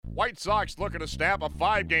White Sox looking to snap a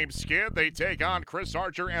 5-game skid. They take on Chris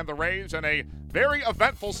Archer and the Rays in a very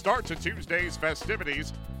eventful start to Tuesday's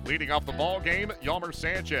festivities. Leading off the ball game, Yolmer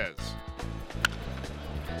Sanchez.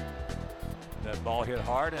 That ball hit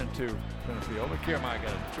hard into center field, but Kiermaier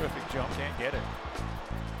got a terrific jump, can't get it.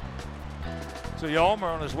 So Yolmer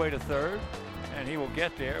on his way to third, and he will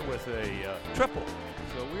get there with a triple.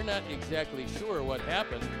 So we're not exactly sure what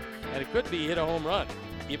happened, and it could be hit a home run.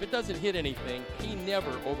 If it doesn't hit anything, he never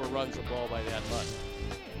overruns a ball by that much.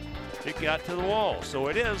 It got to the wall, so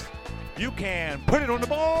it is. You can put it on the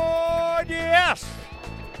board, yes!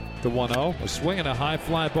 The 1-0, a swing and a high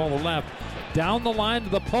fly ball to left. Down the line to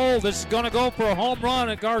the pole. This is going to go for a home run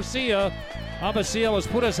at Garcia. Avisail has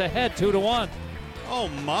put us ahead 2-1. Oh,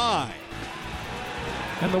 my.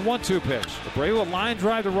 And the 1-2 pitch. Abreu, a line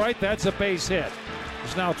drive to right. That's a base hit.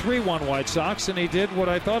 It's now 3-1 White Sox, and he did what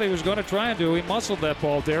I thought he was going to try and do. He muscled that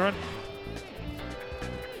ball, Darren.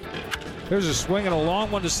 There's a swing and a long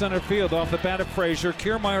one to center field off the bat of Frazier.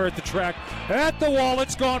 Kiermaier at the track. At the wall,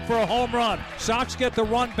 it's gone for a home run. Sox get the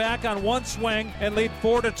run back on one swing and lead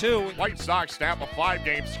 4-2. White Sox snap a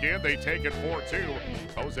 5-game skid. They take it 4-2.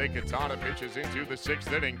 Jose Quintana pitches into the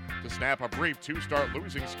 6th inning to snap a brief 2-start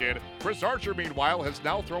losing skid. Chris Archer, meanwhile, has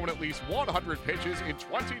now thrown at least 100 pitches in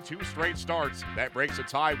 22 straight starts. That breaks a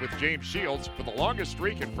tie with James Shields for the longest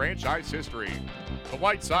streak in franchise history. The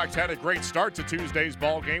White Sox had a great start to Tuesday's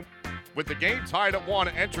ballgame, with the game tied at 1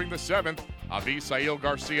 entering the 7th. Avisail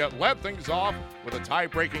Garcia led things off with a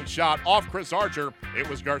tie-breaking shot off Chris Archer. It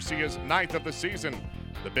was Garcia's 9th of the season.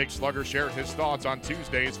 The big slugger shared his thoughts on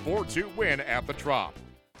Tuesday's 4-2 win at the Trop.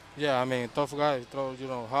 Yeah, I mean, tough guy, throw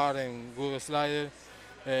hard and good slider.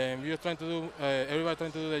 And we're trying to do, everybody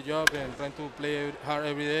trying to do their job and trying to play hard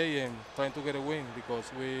every day and trying to get a win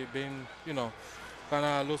because we've been, kind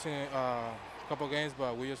of losing couple games,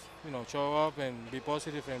 but we just show up and be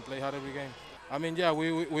positive and play hard every game. I mean, yeah,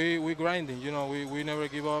 we grinding. We never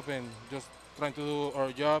give up and just trying to do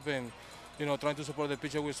our job and trying to support the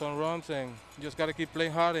pitcher with some runs and just gotta keep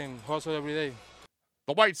playing hard and hustle every day.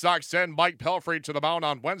 The White Sox send Mike Pelfrey to the mound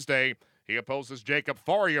on Wednesday. He opposes Jacob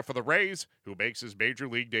Faria for the Rays, who makes his major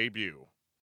league debut.